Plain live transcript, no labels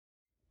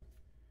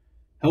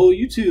Hello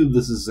YouTube,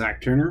 this is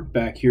Zach Turner,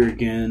 back here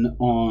again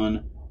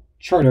on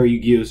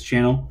ChardarYuGiOh's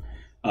channel.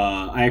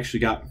 I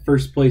actually got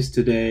first place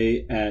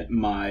today at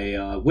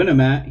my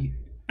Win-A-Mat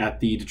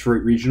at the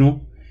Detroit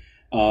Regional.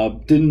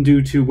 Didn't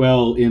do too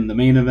well in the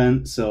main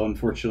event, so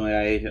unfortunately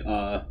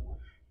I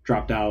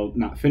dropped out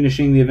not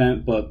finishing the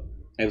event, but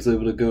I was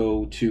able to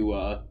go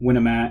to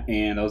Win-A-Mat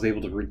and I was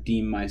able to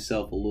redeem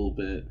myself a little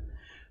bit.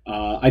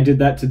 I did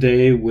that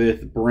today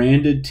with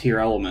branded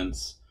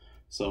Tearlaments.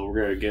 So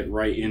we're going to get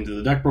right into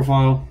the deck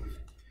profile.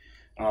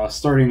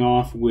 Starting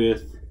off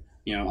with,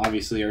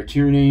 obviously our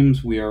tier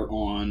names. We are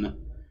on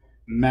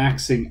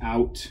maxing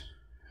out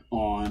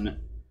on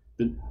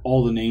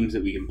all the names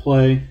that we can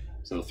play.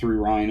 So 3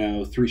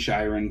 Rhino, 3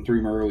 Chiron, 3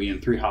 Merly, and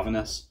 3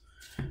 Havanus.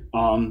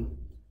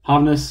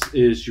 Havanus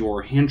is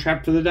your hand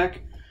trap for the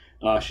deck.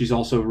 She's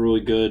also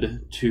really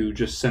good to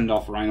just send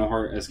off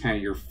Rhinoheart as kind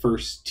of your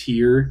first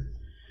tier.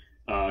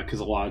 Because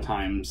a lot of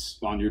times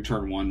on your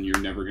turn 1, you're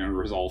never going to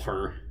resolve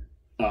her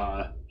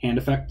hand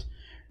effect.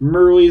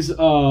 Merly's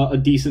a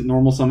decent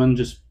normal summon,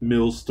 just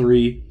mills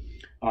 3.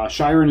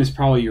 Chiron is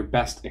probably your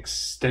best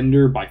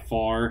extender by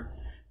far.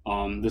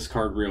 This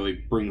card really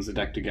brings the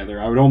deck together.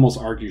 I would almost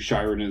argue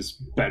Chiron is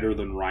better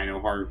than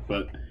Rhinoheart,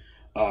 but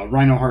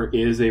Rhinoheart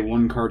is a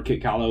 1-card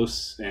Kit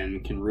Kalos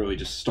and can really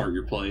just start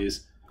your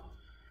plays.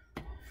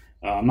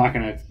 I'm not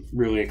going to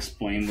really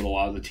explain what a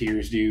lot of the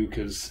tiers do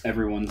because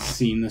everyone's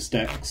seen this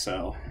deck,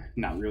 so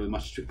not really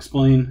much to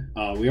explain.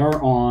 We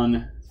are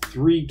on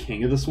 3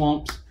 King of the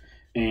Swamps,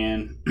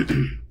 and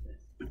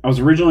I was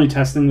originally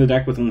testing the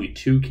deck with only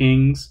 2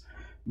 Kings,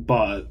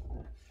 but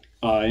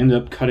I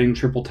ended up cutting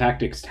Triple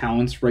Tactics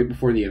Talents right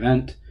before the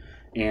event,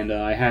 and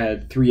I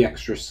had 3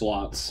 extra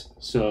slots.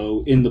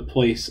 So in the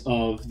place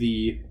of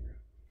the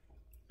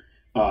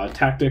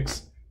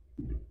Tactics,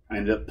 I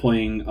ended up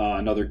playing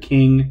another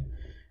King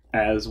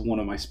as one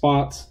of my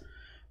spots.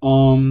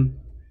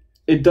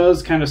 It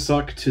does kind of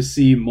suck to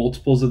see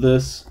multiples of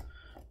this,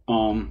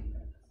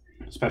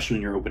 especially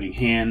in your opening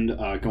hand,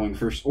 going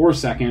first or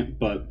second,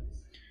 but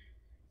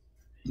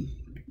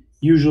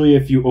usually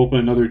if you open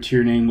another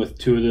tier name with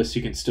 2 of this,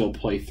 you can still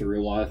play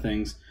through a lot of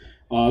things.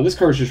 This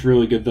card is just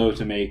really good, though,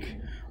 to make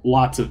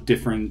lots of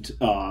different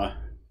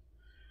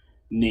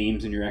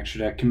names in your extra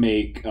deck. Can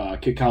make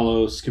Kit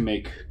Kalos, can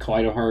make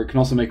Kaleidoheart, can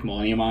also make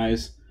Millennium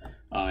Eyes.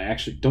 I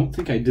actually don't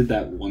think I did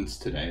that once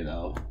today,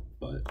 though,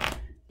 but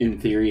in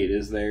theory it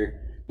is there.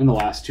 And the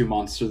last 2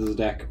 monsters of the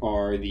deck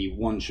are the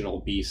 1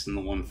 Shaddoll Beast and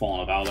the 1 Fallen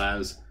of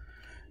Albaz.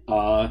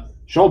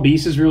 Shaddoll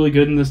Beast is really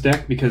good in this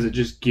deck because it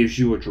just gives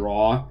you a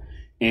draw,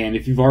 and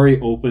if you've already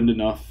opened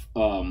enough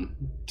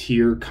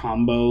tier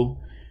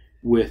combo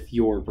with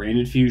your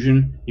branded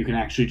fusion, you can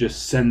actually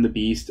just send the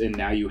Beast and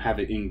now you have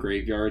it in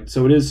graveyard.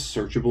 So it is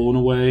searchable in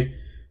a way,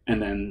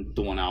 and then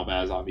the 1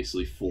 Albaz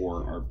obviously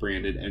for our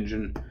branded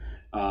engine.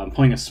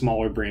 Playing a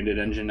smaller branded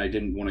engine, I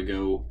didn't want to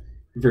go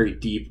very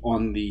deep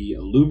on the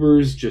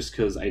Lubers just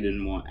because I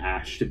didn't want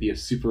Ash to be a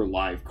super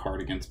live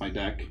card against my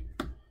deck.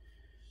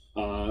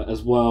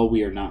 As well,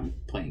 we are not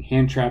playing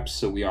hand traps,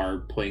 so we are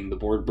playing the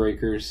board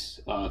breakers.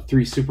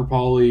 3 Super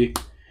Poly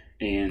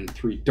and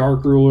 3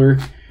 Dark Ruler.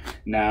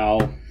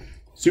 Now,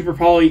 Super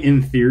Poly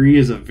in theory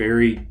is a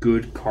very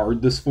good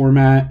card this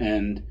format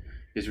and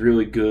is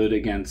really good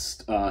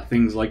against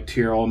things like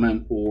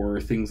Tearlament or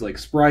things like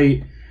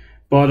Sprite.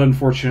 But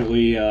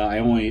unfortunately, I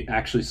only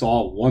actually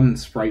saw 1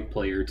 Sprite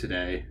player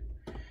today,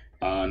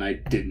 and I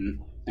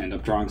didn't end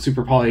up drawing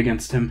Super Poly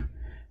against him.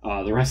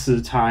 The rest of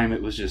the time,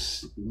 it was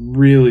just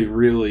really,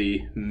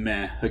 really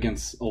meh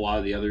against a lot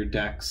of the other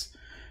decks.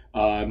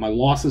 My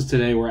losses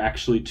today were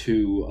actually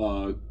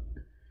to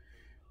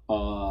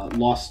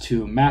lost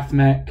to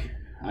Mathmech,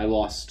 I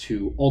lost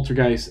to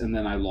Altergeist, and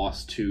then I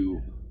lost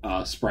to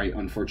Sprite,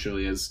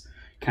 unfortunately, is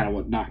kind of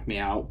what knocked me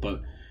out.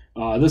 But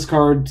this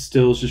card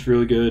still is just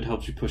really good,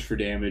 helps you push for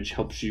damage,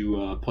 helps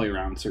you play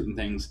around certain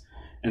things.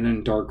 And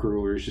then Dark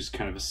Ruler is just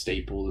kind of a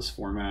staple of this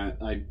format.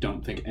 I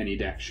don't think any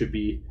deck should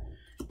be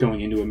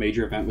going into a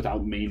major event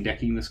without main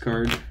decking this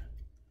card.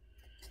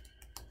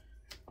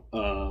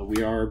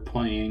 We are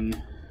playing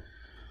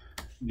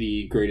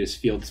the greatest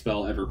field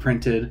spell ever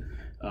printed.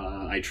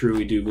 I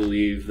truly do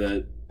believe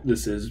that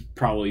this is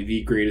probably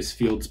the greatest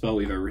field spell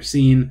we've ever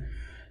seen.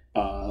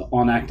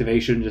 On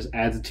activation, just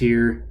adds a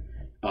tier.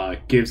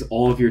 Gives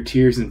all of your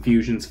tiers and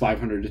fusions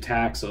 500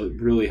 attack, so it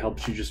really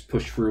helps you just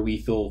push for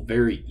lethal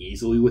very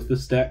easily with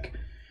this deck.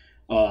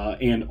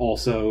 And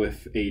also,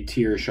 if a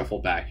tier is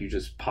shuffled back, you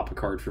just pop a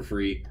card for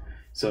free.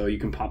 So you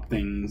can pop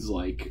things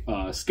like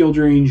Skill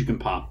Drains, you can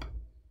pop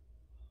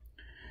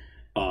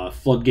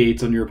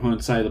Floodgates on your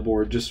opponent's side of the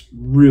board. Just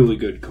really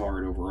good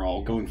card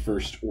overall, going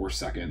first or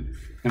second.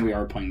 And we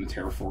are playing the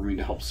Terraforming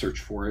to help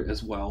search for it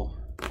as well.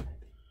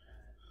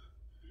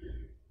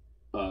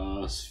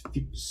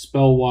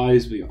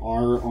 Spell-wise, we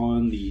are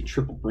on the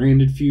triple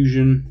branded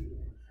fusion,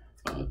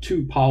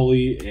 2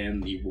 Poly,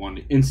 and the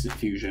 1 instant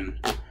fusion.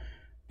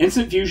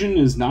 Instant fusion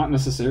is not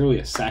necessarily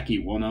a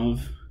sacky one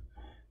of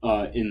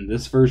in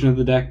this version of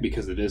the deck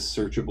because it is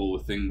searchable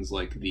with things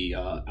like the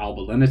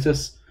Alba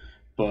Lenitus,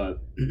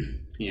 but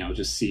you know,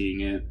 just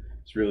seeing it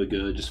It's really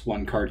good. Just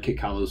 1 card, Kit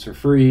Kalos for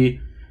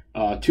free.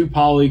 2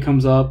 poly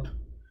comes up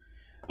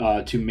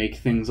to make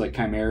things like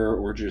Chimera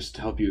or just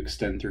to help you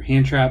extend through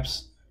hand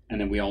traps. And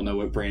then we all know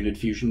what Branded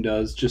Fusion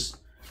does. Just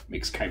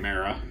makes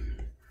Chimera.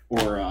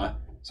 Or,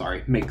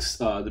 makes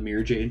the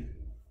Mirror Jade.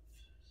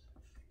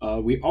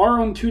 We are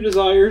on 2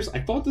 Desires. I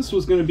thought this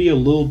was going to be a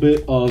little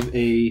bit of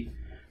a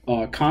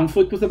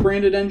conflict with a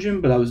branded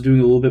engine, but I was doing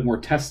a little bit more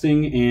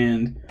testing,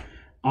 and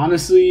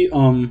honestly,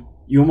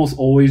 you almost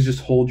always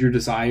just hold your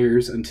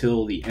Desires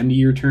until the end of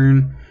your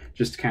turn,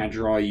 just to kind of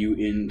draw you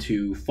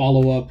into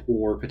follow-up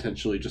or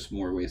potentially just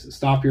more ways to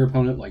stop your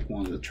opponent, like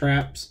one of the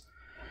traps.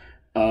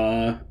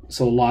 So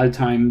a lot of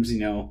times,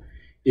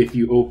 if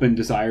you open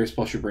Desires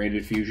plus your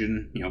Branded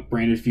Fusion,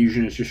 Branded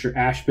Fusion is just your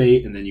Ash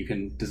Bait, and then you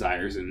can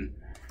Desires and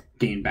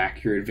gain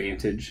back your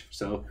advantage.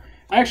 So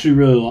I actually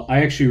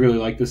really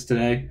like this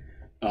today.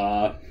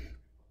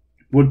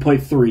 Would play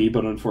 3,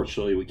 but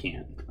unfortunately we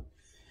can't.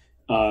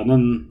 And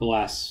then the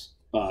last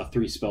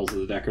 3 spells of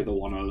the deck are the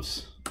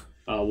one-ofs.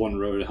 1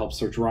 Row to help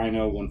search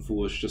Rhino, 1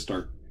 Foolish to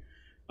start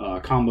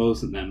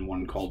combos, and then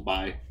 1 called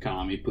by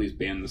Konami. Please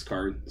ban this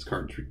card. This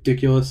card is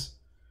ridiculous.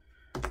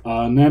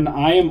 And then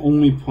I am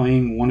only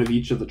playing 1 of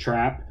each of the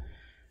trap.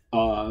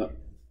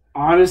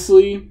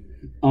 Honestly,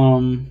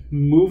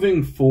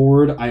 moving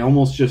forward, I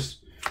almost just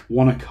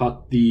want to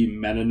cut the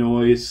meta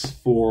noise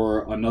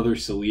for another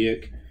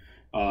Celiac.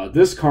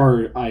 This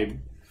card I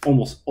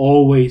almost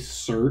always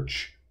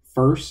search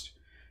first,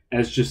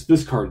 as just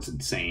this card's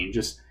insane.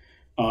 Just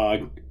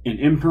an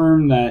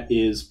imperm that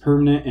is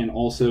permanent and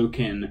also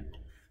can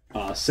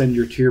send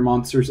your tier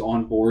monsters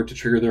on board to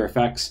trigger their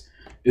effects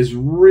is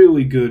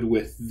really good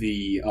with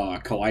the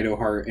Kaleido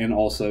Heart and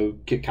also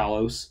Kit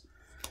Kalos.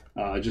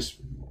 Just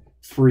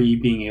free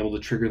being able to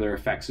trigger their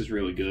effects is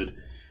really good.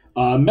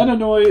 Meta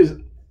noise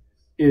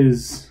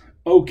is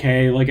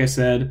okay, like I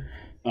said.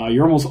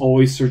 You're almost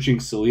always searching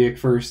Celiac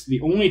first.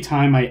 The only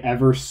time I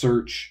ever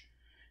search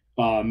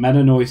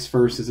meta noise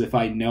first is if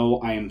I know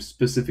I am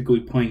specifically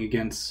playing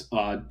against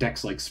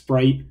decks like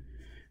Sprite.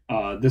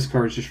 This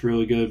card is just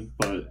really good,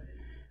 but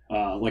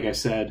like I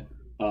said,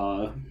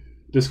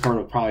 this card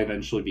will probably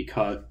eventually be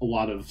cut. A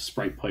lot of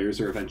Sprite players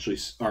are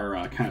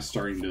kind of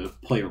starting to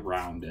play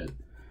around it.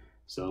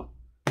 So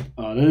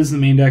that is the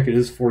main deck. It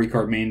is a 40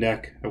 card main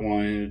deck. I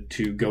wanted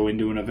to go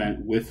into an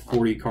event with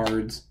 40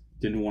 cards.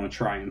 Didn't want to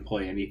try and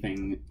play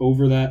anything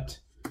over that.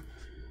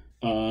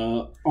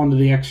 Onto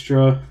the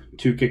extra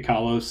 2 Kit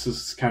Kalos. This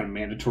is kind of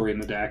mandatory in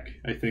the deck,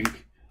 I think,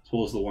 as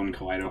well as the 1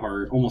 Kaleido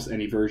Heart. Almost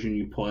any version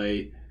you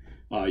play,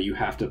 you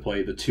have to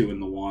play the 2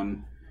 and the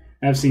 1.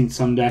 I've seen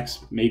some decks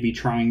maybe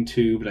trying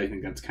to, but I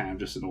think that's kind of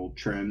just an old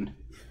trend.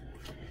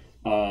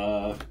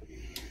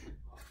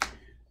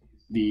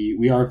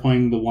 We are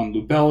playing the 1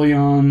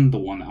 Lubellion, the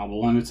 1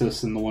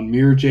 Albalenitus, and the 1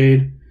 Mirror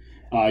Jade.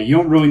 You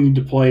don't really need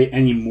to play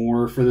any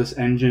more for this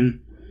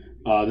engine.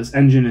 This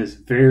engine is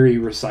very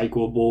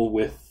recyclable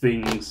with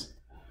things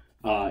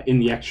in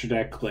the extra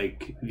deck,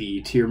 like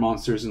the tier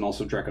monsters and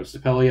also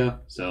Dracostapelia.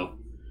 So,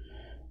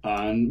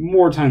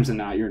 more times than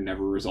not, you're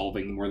never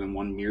resolving more than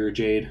 1 Mirror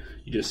Jade.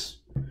 You just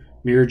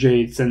Mirror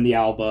Jade, send the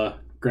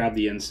Alba, grab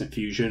the instant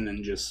fusion,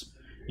 and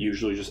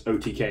usually just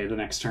OTK the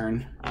next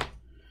turn.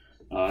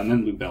 And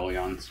then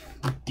Lubellion's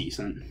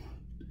decent.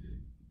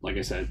 Like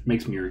I said,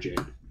 makes Mirror Jade.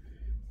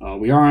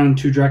 We are on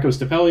 2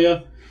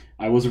 Dracostapelia.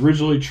 I was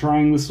originally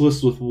trying this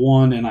list with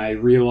 1, and I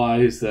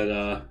realized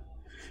that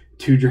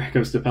 2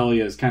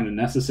 Dracostapelia is kind of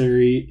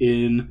necessary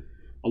in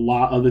a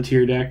lot of the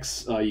tier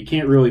decks. You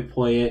can't really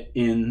play it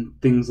in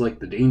things like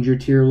the Danger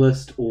tier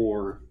list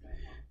or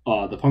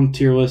the Punk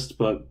tier list,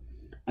 but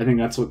I think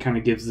that's what kind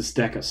of gives this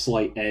deck a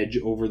slight edge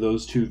over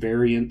those 2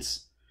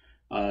 variants,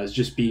 is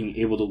just being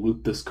able to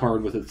loop this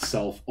card with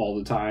itself all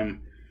the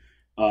time,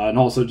 and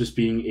also just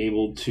being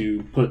able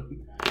to put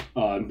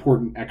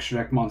important extra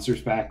deck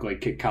monsters back, like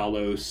Kit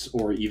Kalos,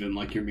 or even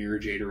like your Mirror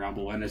Jade or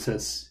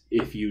Albalenitus,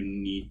 if you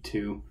need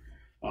to.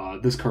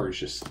 This card is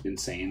just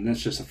insane.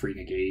 That's just a free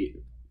negate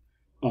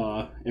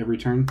every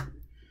turn.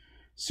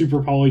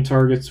 Super poly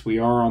targets. We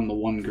are on the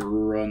 1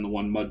 Garura and the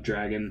 1 Mud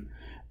Dragon.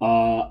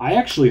 I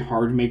actually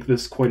hard make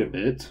this quite a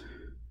bit.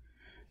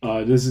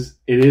 It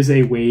is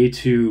a way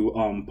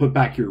to put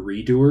back your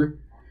Redoer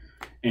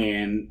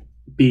and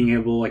being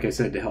able, like I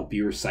said, to help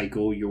you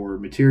recycle your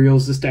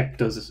materials. This deck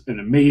does an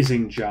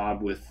amazing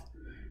job with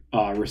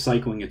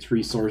recycling its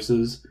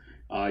resources.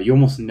 You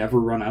almost never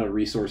run out of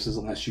resources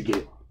unless you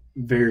get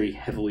very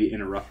heavily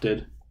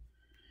interrupted.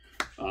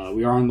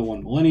 We are on the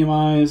 1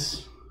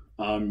 Millenniumize.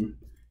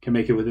 Can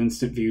make it with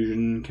Instant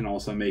Fusion. Can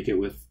also make it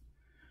with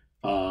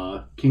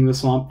King of the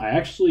Swamp. I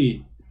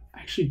actually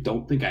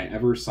don't think I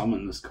ever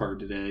summoned this card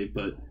today,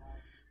 but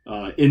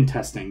in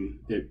testing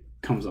it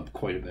comes up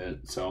quite a bit,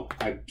 so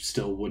I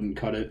still wouldn't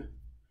cut it.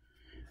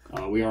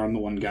 We are on the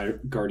 1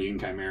 Guardian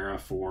Chimera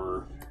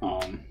for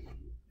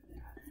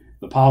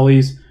the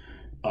polys.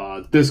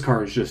 This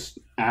card is just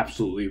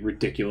absolutely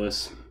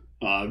ridiculous.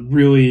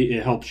 Really,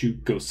 it helps you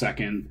go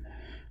second,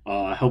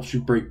 helps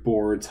you break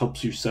boards,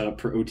 helps you set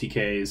up for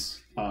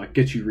OTKs,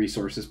 gets you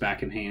resources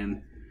back in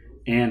hand.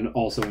 And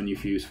also when you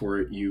fuse for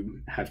it,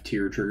 you have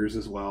tier triggers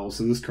as well.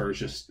 So this card is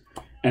just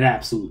an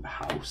absolute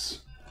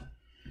house.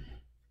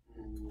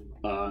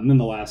 And then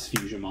the last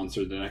fusion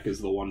monster of the deck is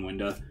the one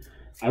Winda.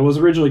 I was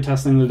originally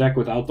testing the deck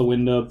without the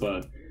Winda,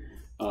 but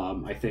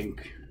I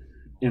think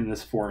in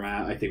this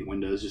format, I think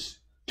Winda is just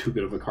too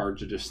good of a card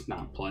to just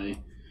not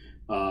play.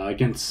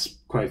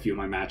 Against quite a few of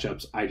my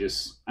matchups,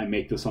 I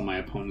make this on my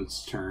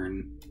opponent's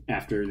turn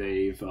after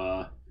they've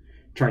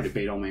tried to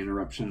bait all my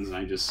interruptions, and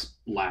I just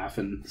laugh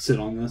and sit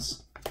on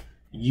this.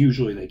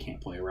 Usually they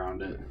can't play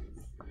around it.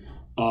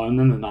 And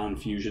then the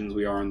non-fusions,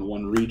 we are on the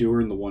one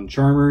Redoer and the one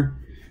Charmer.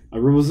 I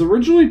was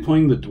originally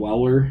playing the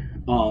Dweller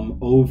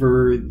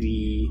over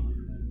the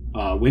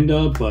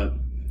Winda, but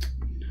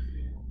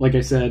like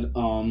I said,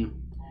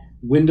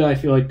 Winda I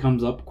feel like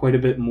comes up quite a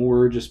bit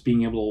more, just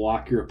being able to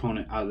lock your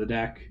opponent out of the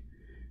deck.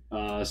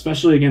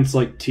 Especially against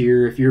like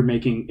tier, if you're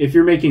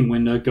making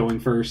Winda going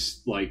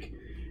first, like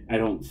I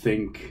don't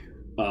think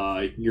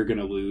you're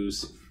gonna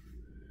lose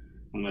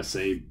unless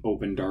they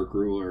open Dark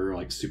Rule or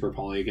like Super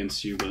Poly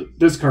against you. But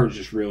this card is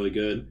just really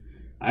good.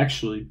 I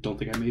actually don't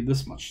think I made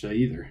this much today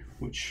either,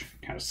 which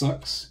kind of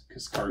sucks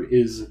because the card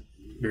is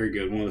very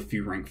good. One of the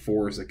few rank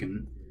 4s that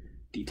can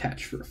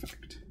detach for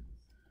effect.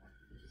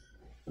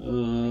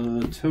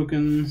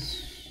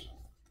 Tokens.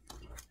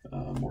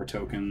 More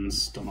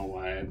tokens. Don't know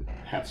why I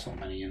have so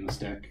many in this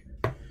deck.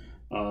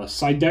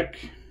 Side deck.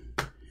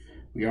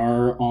 We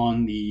are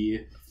on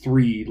the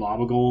 3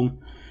 Lava Golem.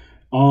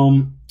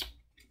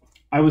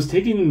 I was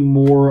taking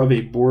more of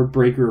a board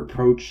breaker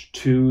approach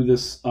to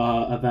this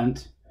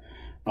event.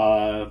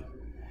 I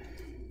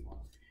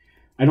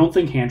don't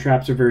think hand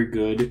traps are very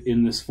good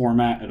in this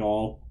format at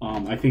all.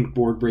 I think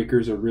board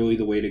breakers are really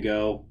the way to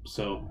go.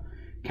 So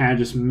kind of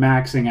just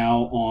maxing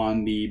out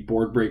on the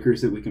board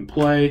breakers that we can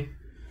play.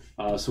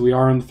 So we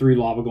are on the 3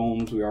 Lava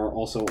Golems. We are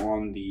also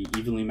on the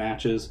evenly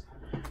matches.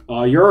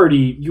 You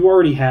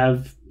already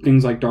have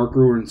things like Dark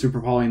Ruler and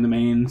Super Poly in the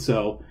main,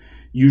 so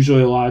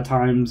usually a lot of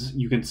times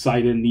you can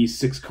side in these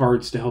 6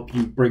 cards to help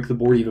you break the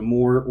board even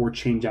more, or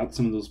change out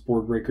some of those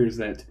board breakers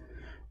that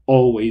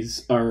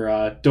always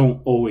or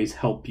don't always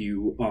help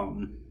you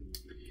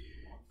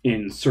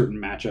in certain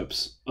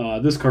matchups.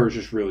 This card is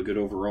just really good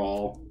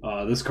overall.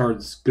 This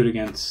card's good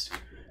against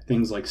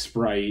things like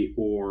Sprite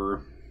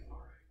or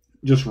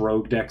just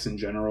rogue decks in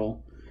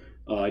general.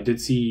 I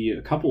did see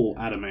a couple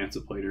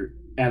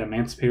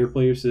Adamancipator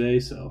players today,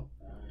 so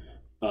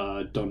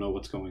don't know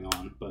what's going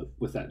on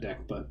with that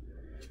deck. But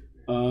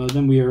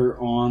then we are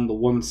on the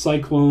 1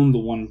 Cyclone, the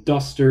 1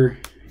 Duster,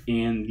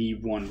 and the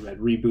 1 Red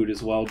Reboot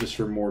as well, just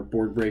for more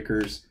board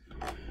breakers.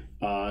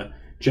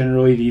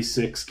 Generally, these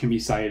 6 can be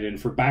sided in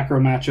for back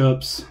row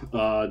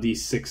matchups.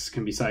 These 6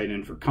 can be sided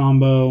in for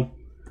combo.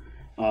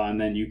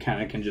 And then you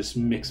kind of can just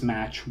mix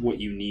match what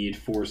you need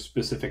for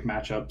specific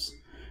matchups.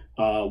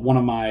 One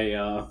of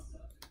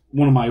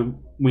my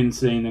wins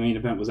today in the main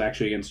event was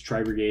actually against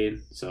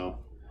Tri-Brigade, so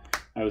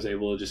I was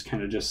able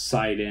to just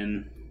side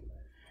in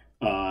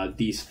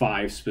these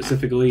 5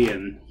 specifically,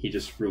 and he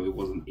just really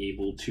wasn't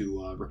able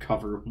to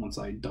recover once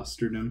I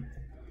dustered him.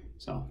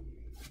 So,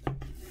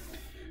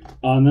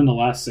 and then the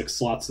last 6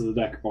 slots of the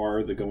deck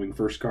are the going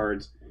first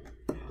cards.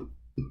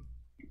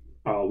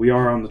 We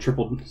are on the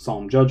triple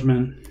Solemn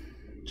Judgment.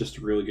 Just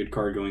a really good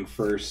card going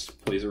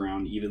first. Plays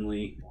around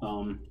evenly.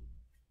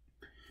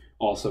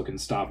 Also can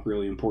stop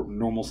really important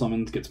normal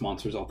summons. Gets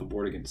monsters off the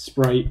board against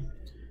Sprite.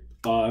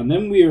 And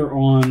then we are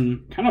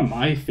on kind of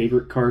my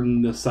favorite card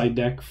in the side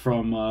deck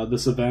from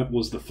this event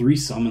was the 3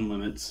 Summon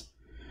Limits.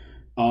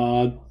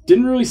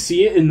 Didn't really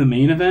see it in the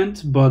main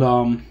event, but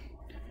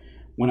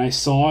when I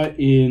saw it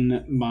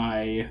in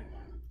my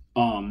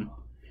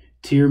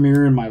tier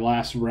mirror in my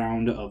last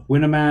round of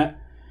Winamat,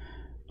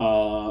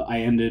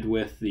 I ended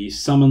with the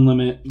summon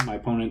limit. My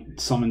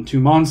opponent summoned 2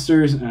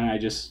 monsters, and I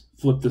just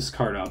flipped this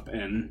card up,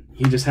 and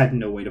he just had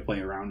no way to play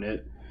around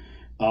it.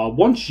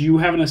 Once you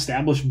have an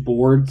established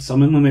board,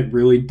 summon limit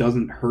really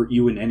doesn't hurt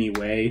you in any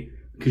way,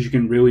 because you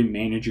can really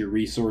manage your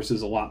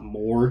resources a lot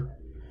more.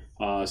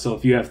 So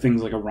if you have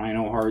things like a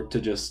Rhino Heart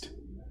to just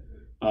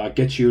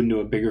get you into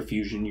a bigger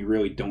fusion, you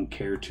really don't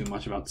care too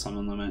much about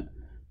summon limit.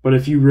 But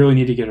if you really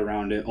need to get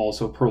around it,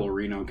 also Pearl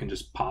Reno can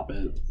just pop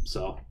it.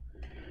 So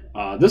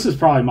this is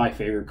probably my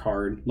favorite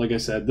card. Like I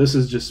said, this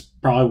is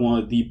just probably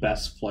one of the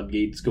best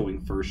floodgates going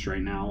first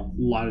right now.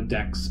 A lot of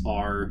decks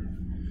are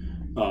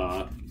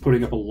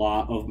putting up a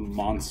lot of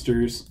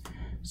monsters,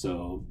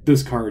 so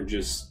this card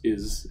just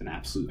is an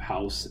absolute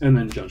house. And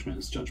then Judgment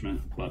is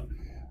Judgment. But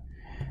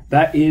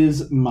that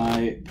is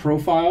my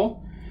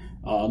profile.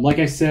 Like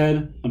I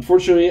said,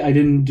 unfortunately I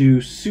didn't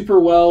do super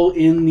well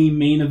in the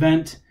main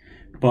event,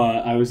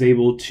 but I was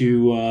able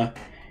to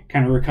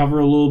kind of recover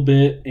a little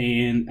bit,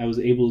 and I was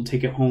able to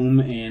take it home,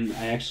 and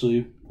I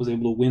actually was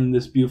able to win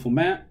this beautiful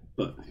mat.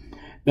 But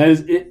that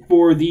is it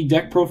for the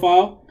deck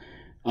profile.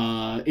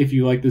 If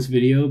you like this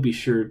video, be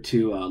sure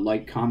to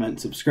like,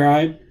 comment,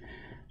 subscribe.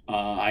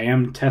 I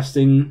am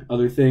testing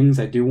other things.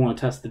 I do want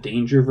to test the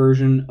Danger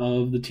version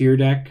of the tier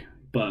deck,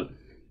 but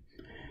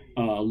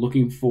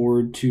looking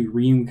forward to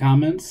reading the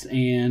comments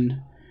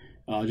and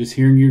just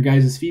hearing your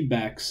guys'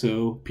 feedback.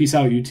 So peace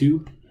out,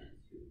 YouTube.